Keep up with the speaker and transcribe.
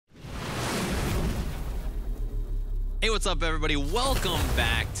Hey, what's up, everybody? Welcome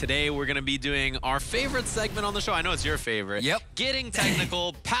back. Today, we're going to be doing our favorite segment on the show. I know it's your favorite. Yep. Getting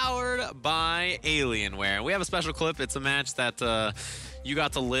Technical, powered by Alienware. We have a special clip. It's a match that you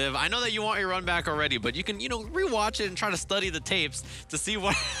got to live. I know that you want your run back already, but you can, rewatch it and try to study the tapes to see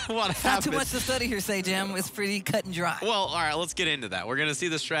what happened. Not too much to study here, Sajam. It's pretty cut and dry. Well, all right, let's get into that. We're going to see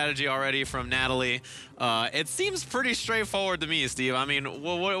the strategy already from Natalie. It seems pretty straightforward to me, Steve. I mean,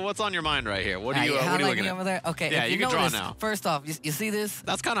 what's on your mind right here? What are you looking at? Over there? Okay. Yeah, you can draw notice, now. First off, you see this?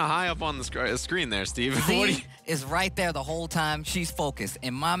 That's kind of high up on the screen there, Steve. Z is right there the whole time. She's focused,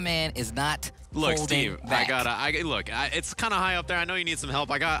 and my man is not. Look, holding Steve, back. it's kind of high up there. I know you need some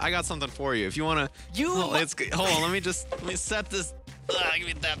help. I got something for you. If you want to, hold on. Let me set this. Give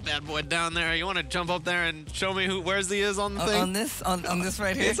me that bad boy down there. You want to jump up there and show me where's the is on the thing? On this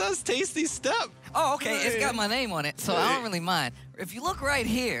right here. It says Tasty Step. Oh, okay. It's got my name on it, so I don't really mind. If you look right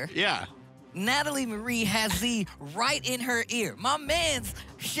here. Yeah. Natalie Marie has Z right in her ear. My man's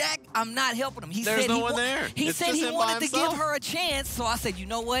Shaq, I'm not helping him. There's no one there. He said he wanted to give her a chance, so I said, you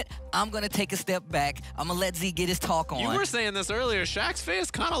know what? I'm going to take a step back. I'm going to let Z get his talk on. You were saying this earlier. Shaq's face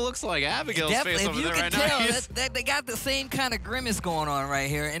kind of looks like Abigail's face over there right now. If you can tell, they got the same kind of grimace going on right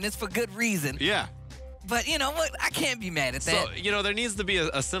here, and it's for good reason. Yeah. But you know what? I can't be mad at that. So, there needs to be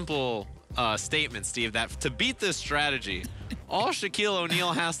a simple statement, Steve, that to beat this strategy, all Shaquille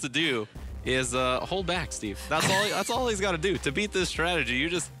O'Neal has to do is hold back, Steve. That's all he's got to do to beat this strategy.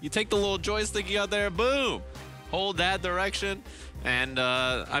 You take the little joystick you got there, boom, hold that direction, and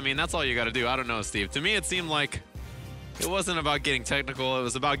I mean that's all you got to do. I don't know, Steve. To me, it seemed like it wasn't about getting technical. It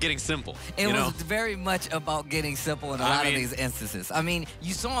was about getting simple. It was very much about getting simple in a lot of these instances. I mean,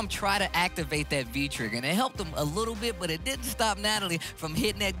 you saw him try to activate that V trigger, and it helped him a little bit, but it didn't stop Natalie from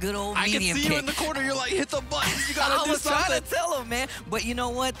hitting that good old medium kick. I can see you in the corner. You're like, hit the button. You got to do something. I was trying to tell him, man. But you know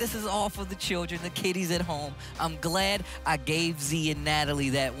what? This is all for the children, the kiddies at home. I'm glad I gave Z and Natalie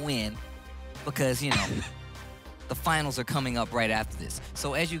that win because, the finals are coming up right after this.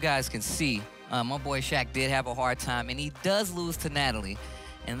 So as you guys can see, my boy Shaq did have a hard time, and he does lose to Natalie,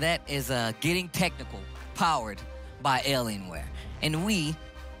 and that is Getting Technical, powered by Alienware. And we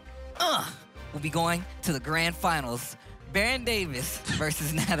will be going to the grand finals, Baron Davis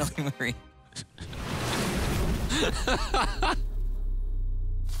versus Natalie Marie.